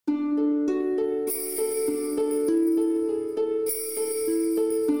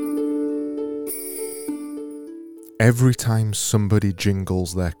Every time somebody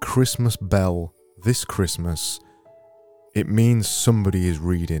jingles their Christmas bell this Christmas, it means somebody is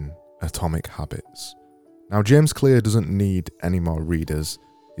reading Atomic Habits. Now, James Clear doesn't need any more readers.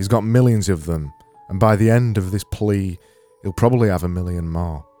 He's got millions of them, and by the end of this plea, he'll probably have 1 million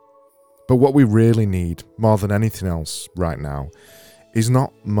more. But what we really need, more than anything else right now, is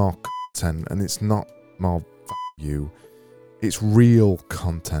not more content, and it's not more you. It's real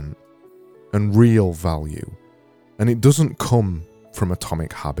content and real value. And it doesn't come from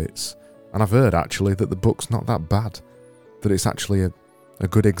Atomic Habits. And I've heard, actually, that the book's not that bad. That it's actually a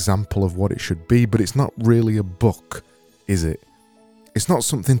good example of what it should be. But it's not really a book, is it? It's not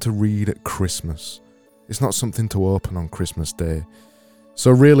something to read at Christmas. It's not something to open on Christmas Day. So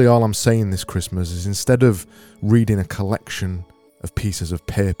really all I'm saying this Christmas is, instead of reading a collection of pieces of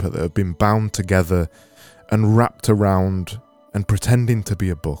paper that have been bound together and wrapped around and pretending to be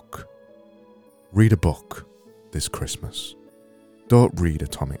a book, read a book this Christmas. Don't read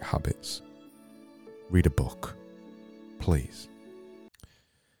Atomic Habits. Read a book, please.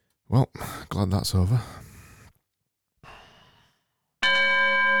 Well, glad that's over.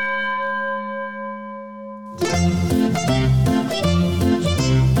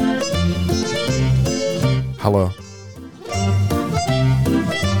 Hello.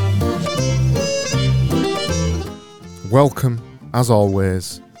 Welcome, as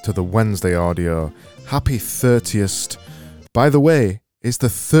always, to the Wednesday audio. Happy 30th. By the way, it's the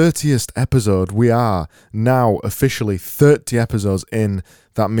 30th episode. We are now officially 30 episodes in.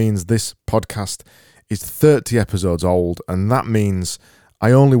 That means this podcast is 30 episodes old, and that means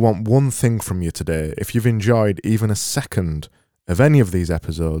I only want one thing from you today. If you've enjoyed even a second of any of these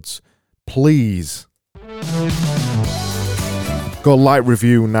episodes, please go like,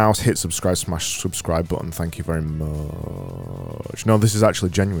 review now, hit subscribe, smash subscribe button. Thank you very much. No, this is actually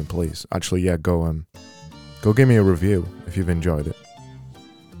genuine, please. Actually, yeah, go give me a review if you've enjoyed it.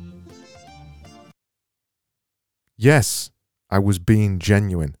 Yes, I was being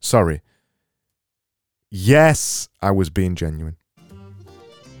genuine. Sorry. Yes, I was being genuine.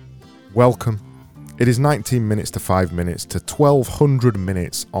 Welcome. It is 19 minutes to 5 minutes to 1200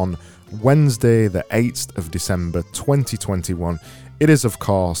 minutes on Wednesday, the 8th of December, 2021. It is, of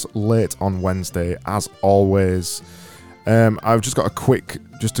course, late on Wednesday, as always. I've just got a quick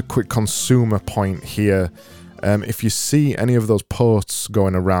consumer point here. If you see any of those posts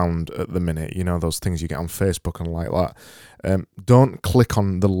going around at the minute, you know, those things you get on Facebook and like that, don't click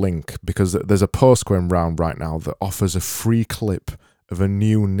on the link, because there's a post going around right now that offers a free clip of a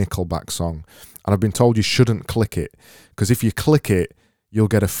new Nickelback song. And I've been told you shouldn't click it, because if you click it, you'll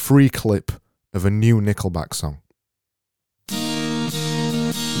get a free clip of a new Nickelback song. Look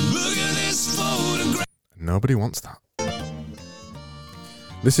at this photograph. Nobody wants that.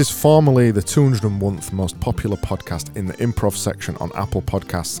 This is formerly the 201st most popular podcast in the improv section on Apple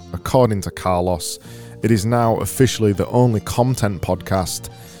Podcasts, according to Carlos. It is now officially the only content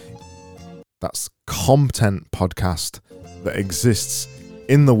podcast, that's content podcast, that exists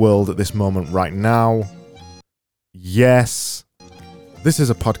in the world at this moment right now. Yes. This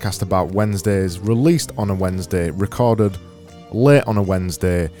is a podcast about Wednesdays, released on a Wednesday, recorded late on a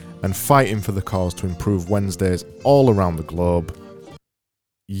Wednesday, and fighting for the cause to improve Wednesdays all around the globe.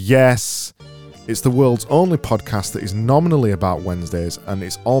 Yes, it's the world's only podcast that is nominally about Wednesdays, and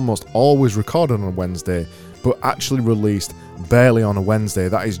it's almost always recorded on a Wednesday, but actually released barely on a Wednesday.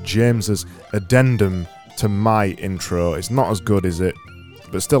 That is James's addendum to my intro. It's not as good, is it?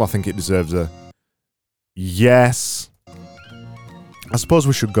 But still, I think it deserves a yes. I suppose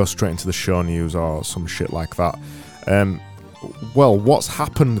we should go straight into the show news or some shit like that. Well, what's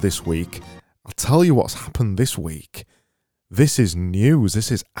happened this week? I'll tell you what's happened this week. This is news.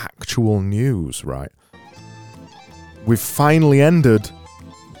 This is actual news, right? We've finally ended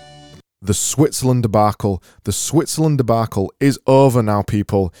the Switzerland debacle. The Switzerland debacle is over now,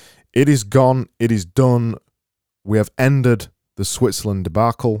 people. It is gone. It is done. We have ended the Switzerland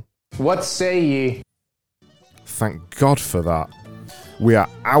debacle. What say ye? Thank God for that. We are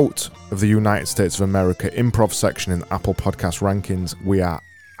out of the United States of America improv section in the Apple Podcast rankings. We are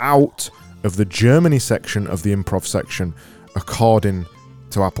out of the Germany section of the improv section, according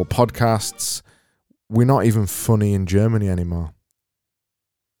to Apple Podcasts. We're not even funny in Germany anymore.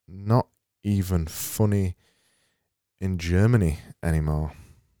 Not even funny in Germany anymore.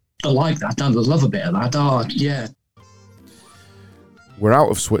 I like that. I love a bit of that. Oh, yeah. We're out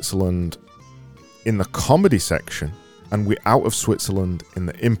of Switzerland in the comedy section, and we're out of Switzerland in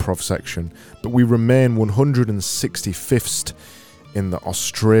the improv section, but we remain 165th in the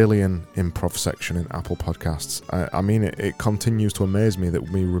Australian improv section in Apple Podcasts. I mean, it continues to amaze me that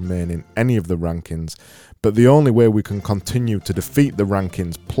we remain in any of the rankings, but the only way we can continue to defeat the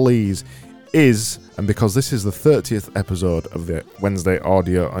rankings, please, is, and because this is the 30th episode of the Wednesday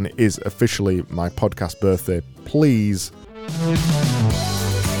Audio and it is officially my podcast birthday, please.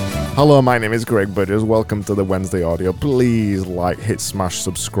 Hello, my name is Greg Burgess. Welcome to the Wednesday Audio. Please like, hit, smash,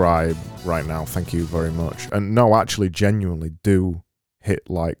 subscribe right now. Thank you very much. And no, actually, genuinely do hit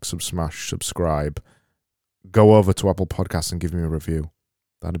like, smash, subscribe. Go over to Apple Podcasts and give me a review.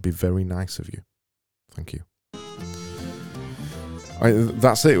 That'd be very nice of you. Thank you.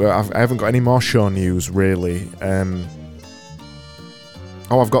 That's it. I haven't got any more show news, really. I've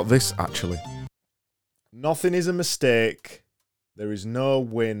got this, actually. Nothing is a mistake. There is no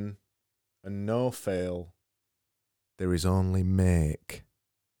win and no fail. There is only make.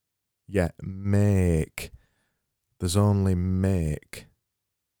 Yeah, make. There's only make.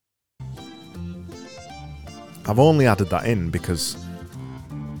 I've only added that in because,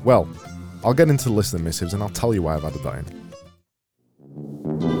 well, I'll get into the listener missives and I'll tell you why I've added that in.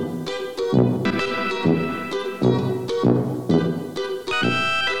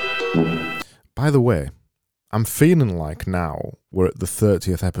 By the way, I'm feeling like now we're at the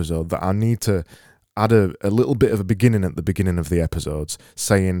 30th episode that I need to add a little bit of a beginning at the beginning of the episodes,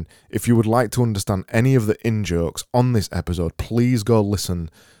 saying if you would like to understand any of the in-jokes on this episode, please go listen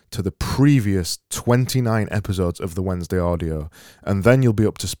to the previous 29 episodes of the Wednesday Audio, and then you'll be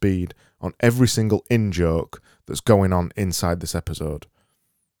up to speed on every single in-joke that's going on inside this episode.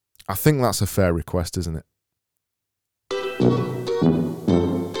 I think that's a fair request, isn't it?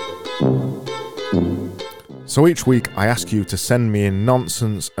 So each week I ask you to send me in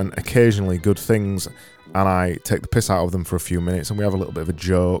nonsense and occasionally good things, and I take the piss out of them for a few minutes and we have a little bit of a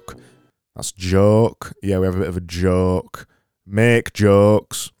joke. That's joke. Yeah, we have a bit of a joke. Make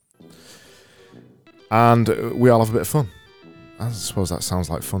jokes. And we all have a bit of fun. I suppose that sounds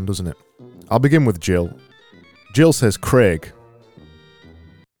like fun, doesn't it? I'll begin with Jill. Jill says, Craig.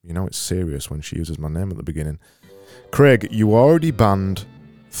 You know it's serious when she uses my name at the beginning. Craig, you already banned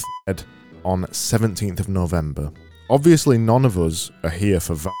Fred on 17th of November. Obviously, none of us are here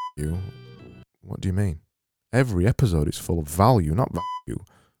for value. What do you mean? Every episode is full of value, not value.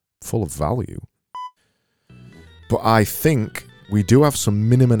 Full of value. But I think we do have some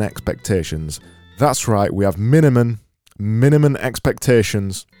minimum expectations. That's right, we have minimum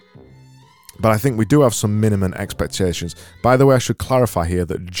expectations. But I think we do have some minimum expectations. By the way, I should clarify here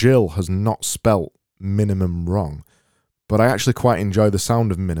that Jill has not spelt minimum wrong. But I actually quite enjoy the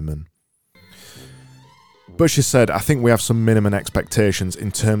sound of minimum. But she said, I think we have some minimum expectations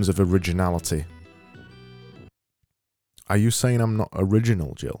in terms of originality. Are you saying I'm not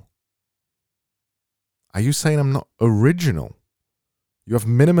original, Jill? Are you saying I'm not original? You have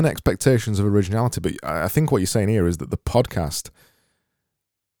minimum expectations of originality, but I think what you're saying here is that the podcast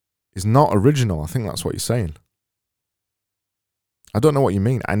is not original. I think that's what you're saying. I don't know what you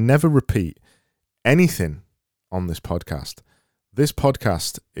mean. I never repeat anything on this podcast. This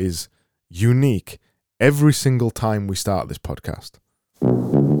podcast is unique every single time we start this podcast.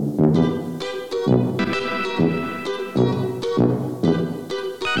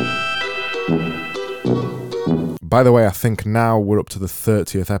 By the way, I think now we're up to the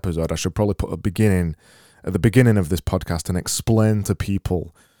 30th episode. I should probably put a beginning at the beginning of this podcast and explain to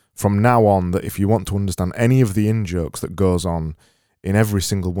people from now on that if you want to understand any of the in-jokes that goes on in every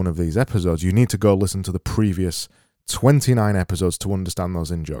single one of these episodes, you need to go listen to the previous 29 episodes to understand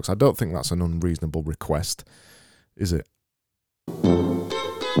those in-jokes. I don't think that's an unreasonable request, is it?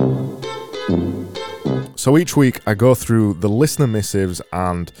 So each week I go through the listener missives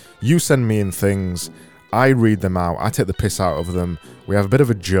and you send me in things, I read them out, I take the piss out of them, we have a bit of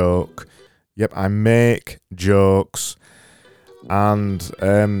a joke, yep, I make jokes, and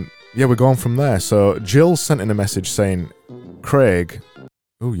we're going from there. So Jill sent in a message saying, Craig,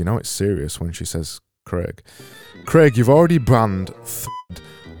 oh, you know it's serious when she says Craig. Craig, you've already banned Thread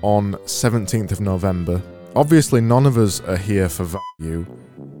on 17th of November. Obviously, none of us are here for value.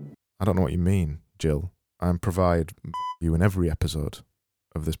 I don't know what you mean, Jill. I provide value in every episode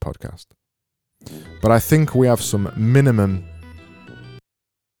of this podcast. But I think we have some minimum.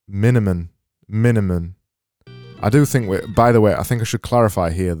 I do think, by the way, I think I should clarify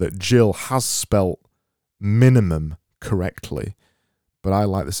here that Jill has spelt minimum correctly, but I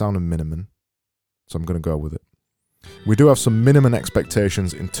like the sound of minimum, so I'm going to go with it. We do have some minimum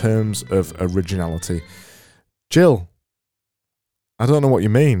expectations in terms of originality. Jill, I don't know what you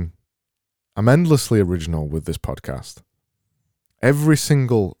mean. I'm endlessly original with this podcast. Every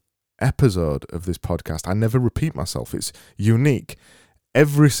single episode of this podcast. I never repeat myself. It's unique.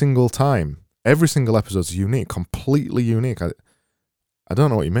 Every single time. Every single episode is unique. Completely unique. I don't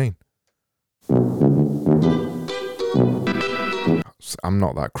know what you mean. I'm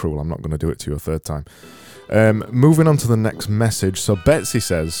not that cruel. I'm not going to do it to you a third time. Moving on to the next message. So Betsy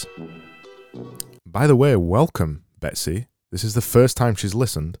says, by the way, welcome, Betsy. This is the first time she's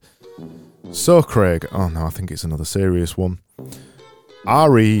listened. So, Craig, oh no, I think it's another serious one.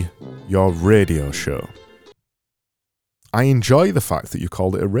 RE, your radio show. I enjoy the fact that you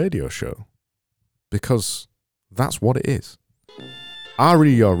called it a radio show, because that's what it is.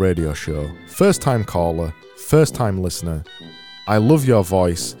 RE, your radio show. First time caller, first time listener. I love your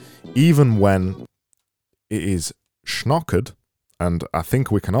voice, even when it is schnockered, and I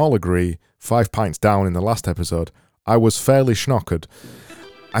think we can all agree, 5 pints down in the last episode, I was fairly schnockered.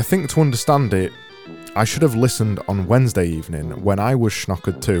 I think to understand it, I should have listened on Wednesday evening when I was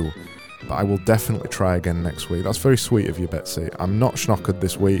schnockered too, but I will definitely try again next week. That's very sweet of you, Betsy. I'm not schnockered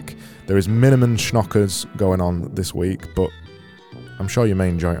this week. There is minimum schnockers going on this week, but I'm sure you may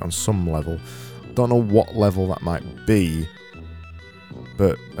enjoy it on some level. Don't know what level that might be,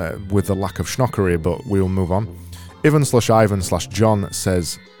 but with the lack of schnockery, but we'll move on. Ivan/Ivan/John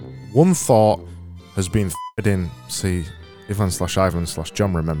says, one thought has been fed in. See,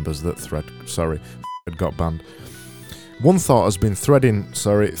 Ivan/Ivan/John remembers that thread. Sorry, it got banned. One thought has been threading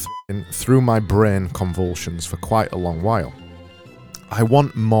through my brain convulsions for quite a long while. I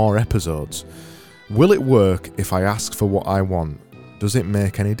want more episodes. Will it work if I ask for what I want? Does it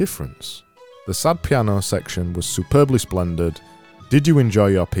make any difference? The sad piano section was superbly splendid. Did you enjoy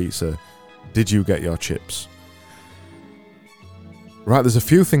your pizza? Did you get your chips? Right, there's a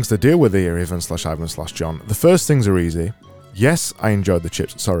few things to deal with here, Ivan/Ivan/John. The first things are easy. Yes, I enjoyed the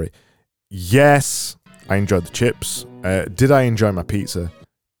chips. Sorry. Yes, I enjoyed the chips. Did I enjoy my pizza?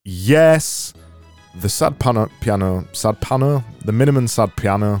 Yes. The sad piano, the minimum sad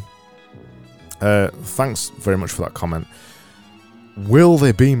piano. Thanks very much for that comment. Will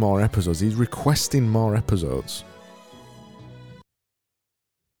there be more episodes? He's requesting more episodes.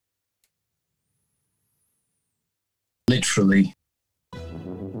 Literally.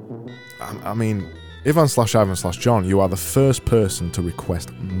 I mean, Ivan/Ivan/John, you are the first person to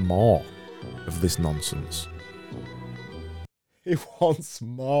request more of this nonsense. He wants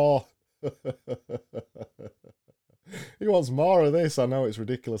more. He wants more of this. I know it's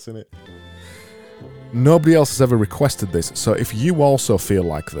ridiculous, isn't it? Nobody else has ever requested this, so if you also feel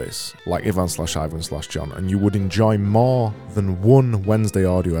like this, like Ivan/Ivan/John, and you would enjoy more than one Wednesday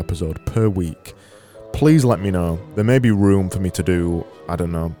audio episode per week, please let me know. There may be room for me to do, I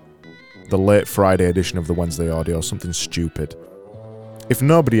don't know, the late Friday edition of the Wednesday audio, something stupid. If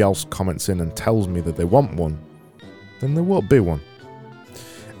nobody else comments in and tells me that they want one, then there won't be one.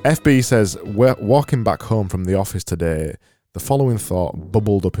 FB says, walking back home from the office today, the following thought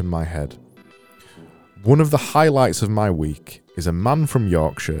bubbled up in my head. One of the highlights of my week is a man from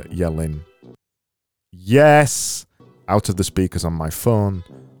Yorkshire yelling, "Yes!" out of the speakers on my phone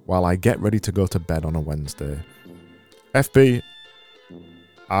while I get ready to go to bed on a Wednesday. FB,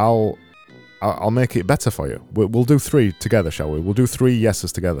 I'll make it better for you. We'll do 3 together, shall we? We'll do 3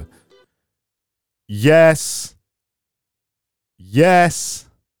 yeses together. Yes. Yes.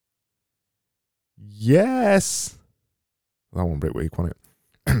 Yes. That one bit weak, wasn't it?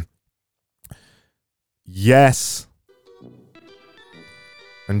 Yes.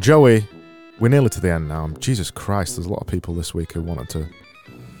 And Joey, we're nearly to the end now. Jesus Christ, there's a lot of people this week who wanted to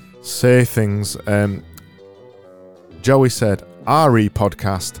say things. Joey said, RE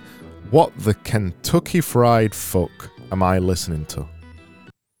podcast, what the Kentucky Fried fuck am I listening to?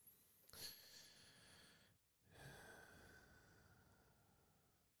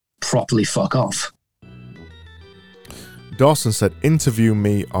 Properly fuck off. Dawson said, interview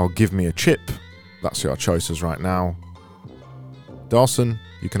me or give me a chip. That's your choices right now. Dawson,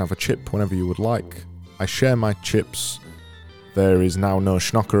 you can have a chip whenever you would like. I share my chips. There is now no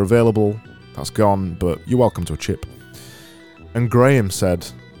schnocker available. That's gone, but you're welcome to a chip. And Graham said,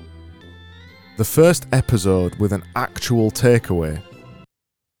 the first episode with an actual takeaway.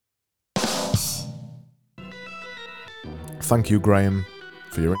 Thank you, Graham,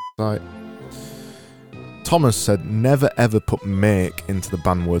 for your insight. Thomas said, never ever put make into the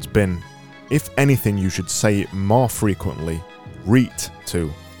banned words bin. If anything, you should say it more frequently. Reet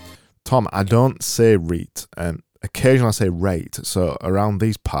too. Tom, I don't say reet. Occasionally I say rate. So around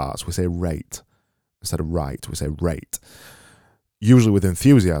these parts, we say rate. Instead of right, we say rate. Usually with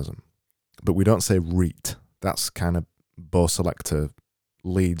enthusiasm. But we don't say reet. That's kind of Bo Selector,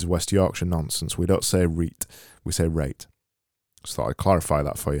 Leeds, West Yorkshire nonsense. We don't say reet. We say rate. Just thought I'd clarify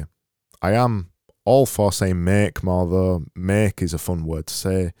that for you. I am all for saying make more, though. Make is a fun word to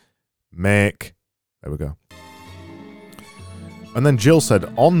say. Make. There we go. And then Jill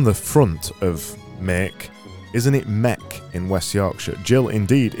said, on the front of make, isn't it Mech in West Yorkshire? Jill,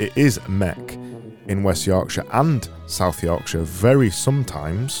 indeed, it is Mech in West Yorkshire and South Yorkshire. Very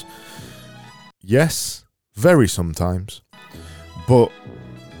sometimes. Yes, very sometimes. But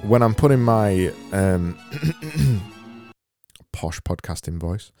when I'm putting my posh podcasting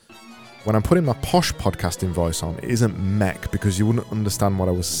voice, when I'm putting my posh podcasting voice on, it isn't mech because you wouldn't understand what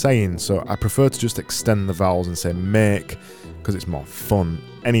I was saying. So I prefer to just extend the vowels and say make because it's more fun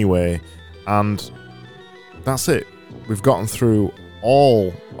anyway. And that's it. We've gotten through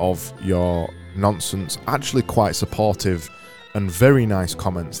all of your nonsense, actually quite supportive and very nice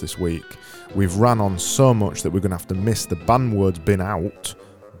comments this week. We've ran on so much that we're going to have to miss the ban words bin out,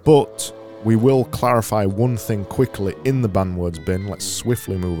 but we will clarify one thing quickly in the ban words bin. Let's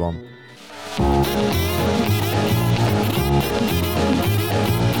swiftly move on.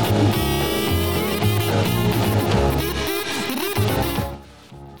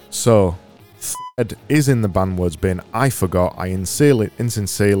 So, thread is in the ban words bin. I forgot. I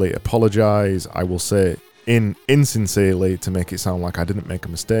insincerely apologise. I will say insincerely to make it sound like I didn't make a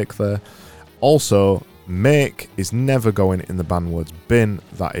mistake there. Also, make is never going in the ban words bin.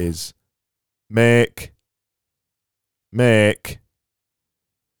 That is make.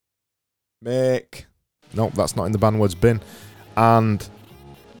 Nope, that's not in the ban words bin. And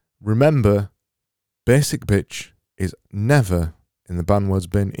remember, basic bitch is never in the ban words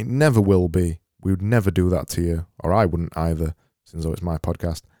bin. It never will be. We would never do that to you, or I wouldn't either, since though it's my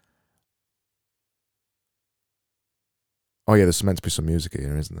podcast. Oh yeah, there's meant to be some music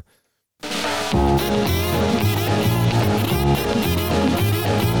here, isn't there?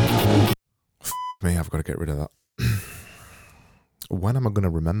 Me, I've got to get rid of that. When am I going to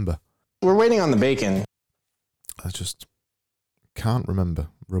remember? We're waiting on the bacon. I just can't remember.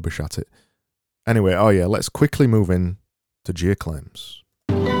 Rubbish at it. Anyway, oh yeah, let's quickly move in to Gia Claims.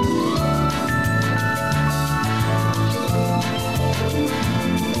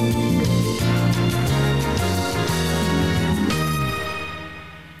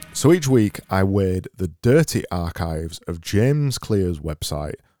 So each week I wade the dirty archives of James Clear's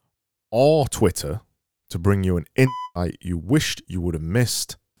website or Twitter to bring you an insight you wished you would have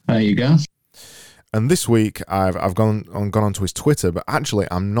missed. There you go. And this week I've gone onto his Twitter, but actually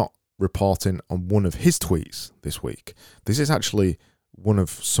I'm not reporting on one of his tweets this week. This is actually one of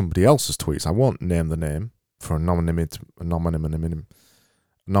somebody else's tweets. I won't name the name for minimum anonymity.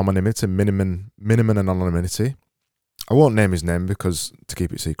 I won't name his name because to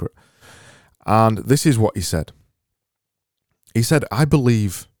keep it secret. And this is what he said. He said, I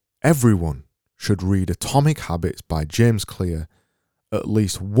believe everyone should read Atomic Habits by James Clear at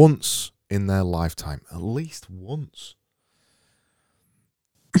least once in their lifetime. At least once.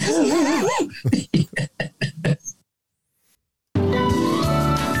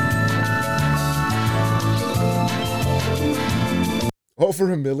 Over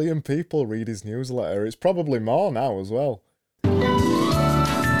 1 million people read his newsletter. It's probably more now as well.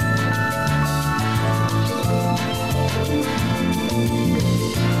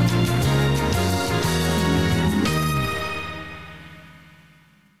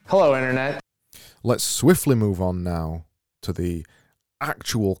 Hello, Internet. Let's swiftly move on now to the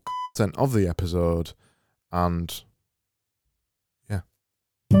actual content of the episode. And yeah.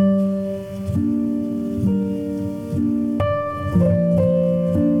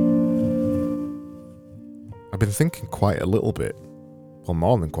 I've been thinking quite a little bit, well,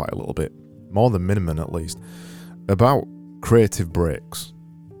 more than quite a little bit, more than minimum at least, about creative breaks,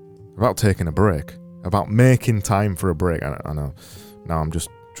 about taking a break, about making time for a break. I know, now I'm just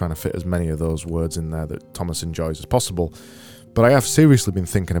trying to fit as many of those words in there that Thomas enjoys as possible, but I have seriously been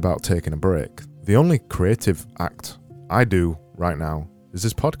thinking about taking a break. The only creative act I do right now is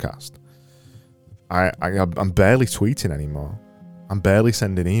this podcast. I'm barely tweeting anymore. I'm barely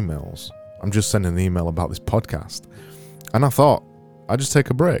sending emails. I'm just sending an email about this podcast. And I thought, I'd just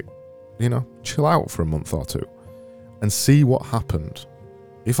take a break. You know, chill out for a month or two and see what happened.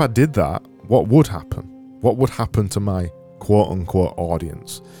 If I did that, what would happen? What would happen to my quote-unquote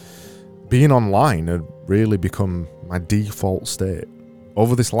audience? Being online had really become my default state.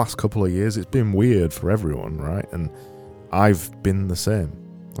 Over this last couple of years, it's been weird for everyone, right? And I've been the same.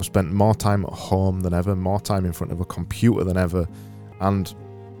 I've spent more time at home than ever, more time in front of a computer than ever, and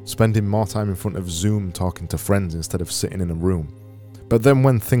spending more time in front of Zoom talking to friends instead of sitting in a room. But then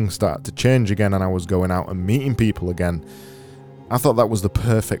when things started to change again and I was going out and meeting people again, I thought that was the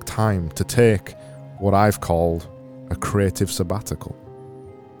perfect time to take what I've called a creative sabbatical.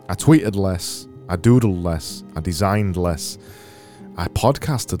 I tweeted less, I doodled less, I designed less, I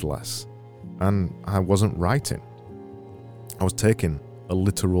podcasted less, and I wasn't writing. I was taking a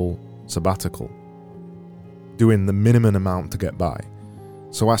literal sabbatical, doing the minimum amount to get by.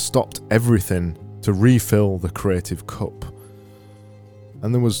 So I stopped everything to refill the creative cup.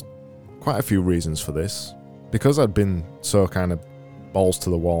 And there was quite a few reasons for this. Because I'd been so kind of balls to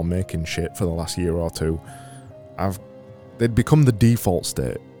the wall making shit for the last year or two, they'd become the default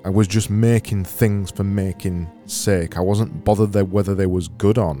state. I was just making things for making sake. I wasn't bothered whether they was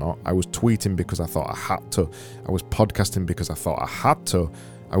good or not. I was tweeting because I thought I had to. I was podcasting because I thought I had to.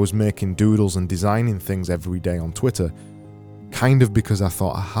 I was making doodles and designing things every day on Twitter, kind of because I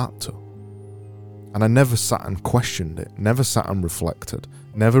thought I had to. And I never sat and questioned it, never sat and reflected,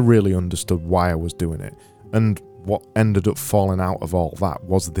 never really understood why I was doing it. And what ended up falling out of all that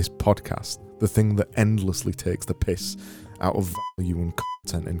was this podcast, the thing that endlessly takes the piss out of value and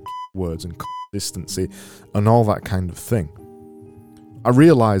content and words and consistency and all that kind of thing. I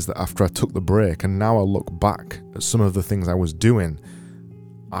realised that after I took the break, and now I look back at some of the things I was doing,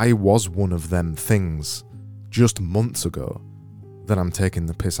 I was one of them things just months ago that I'm taking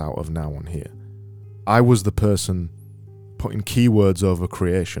the piss out of now on here. I was the person putting keywords over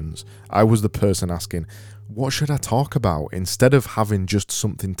creations. I was the person asking, what should I talk about, instead of having just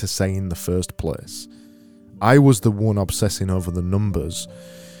something to say in the first place. I was the one obsessing over the numbers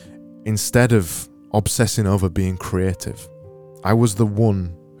instead of obsessing over being creative. I was the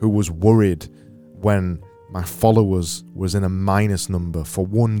one who was worried when my followers was in a minus number for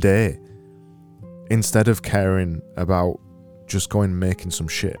one day, instead of caring about just going and making some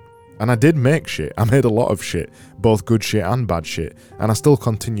shit. And I did make shit. I made a lot of shit, both good shit and bad shit, and I still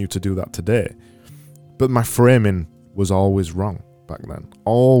continue to do that today. But my framing was always wrong back then.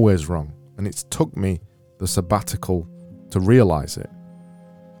 Always wrong. And it took me the sabbatical to realise it.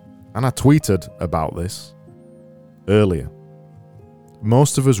 And I tweeted about this earlier.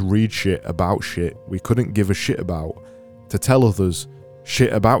 Most of us read shit about shit we couldn't give a shit about to tell others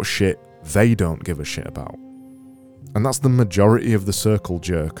shit about shit they don't give a shit about. And that's the majority of the circle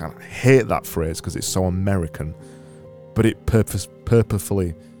jerk. And I hate that phrase because it's so American. But it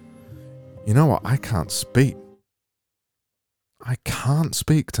purposefully... You know what? I can't speak. I can't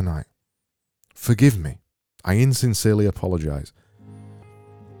speak tonight. Forgive me. I insincerely apologise.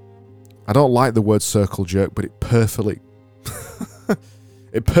 I don't like the word circle jerk, but it perfectly...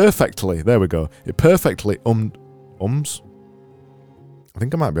 there we go. It perfectly ums? I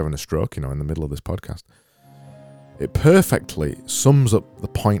think I might be having a stroke, in the middle of this podcast. It perfectly sums up the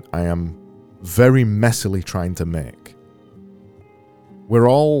point I am very messily trying to make. We're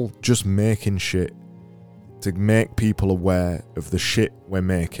all just making shit to make people aware of the shit we're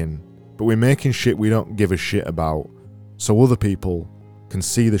making, but we're making shit we don't give a shit about, so other people can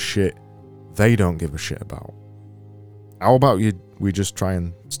see the shit they don't give a shit about. How about we just try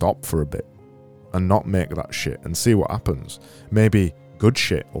and stop for a bit and not make that shit and see what happens? Maybe good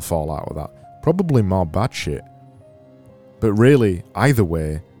shit will fall out of that. Probably more bad shit. But really, either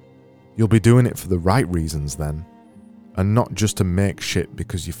way, you'll be doing it for the right reasons then, and not just to make shit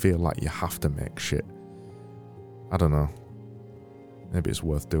because you feel like you have to make shit. I don't know. Maybe it's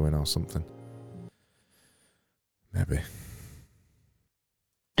worth doing or something. Maybe.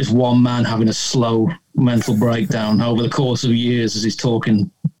 Just one man having a slow mental breakdown over the course of years as he's talking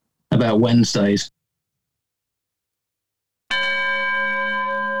about Wednesdays.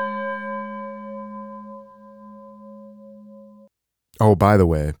 Oh, by the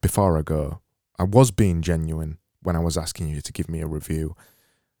way, before I go, I was being genuine when I was asking you to give me a review.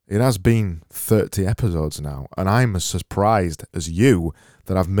 It has been 30 episodes now, and I'm as surprised as you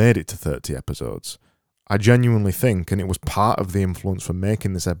that I've made it to 30 episodes. I genuinely think, and it was part of the influence for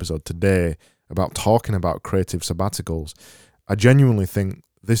making this episode today about talking about creative sabbaticals, I genuinely think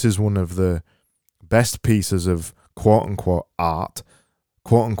this is one of the best pieces of quote-unquote art,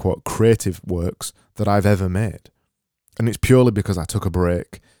 quote-unquote creative works that I've ever made. And it's purely because I took a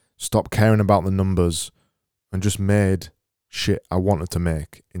break, stopped caring about the numbers, and just made shit I wanted to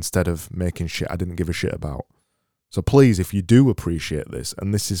make instead of making shit I didn't give a shit about. So please, if you do appreciate this,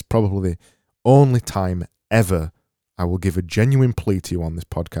 and this is probably the only time ever I will give a genuine plea to you on this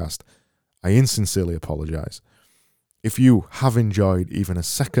podcast, I insincerely apologise. If you have enjoyed even a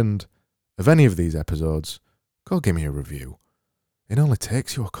second of any of these episodes, go give me a review. It only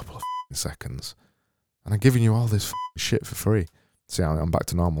takes you a couple of seconds. And I'm giving you all this shit for free. See, I'm back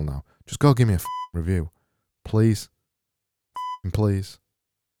to normal now. Just go give me a review. Please. Please.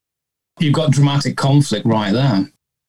 You've got dramatic conflict right there.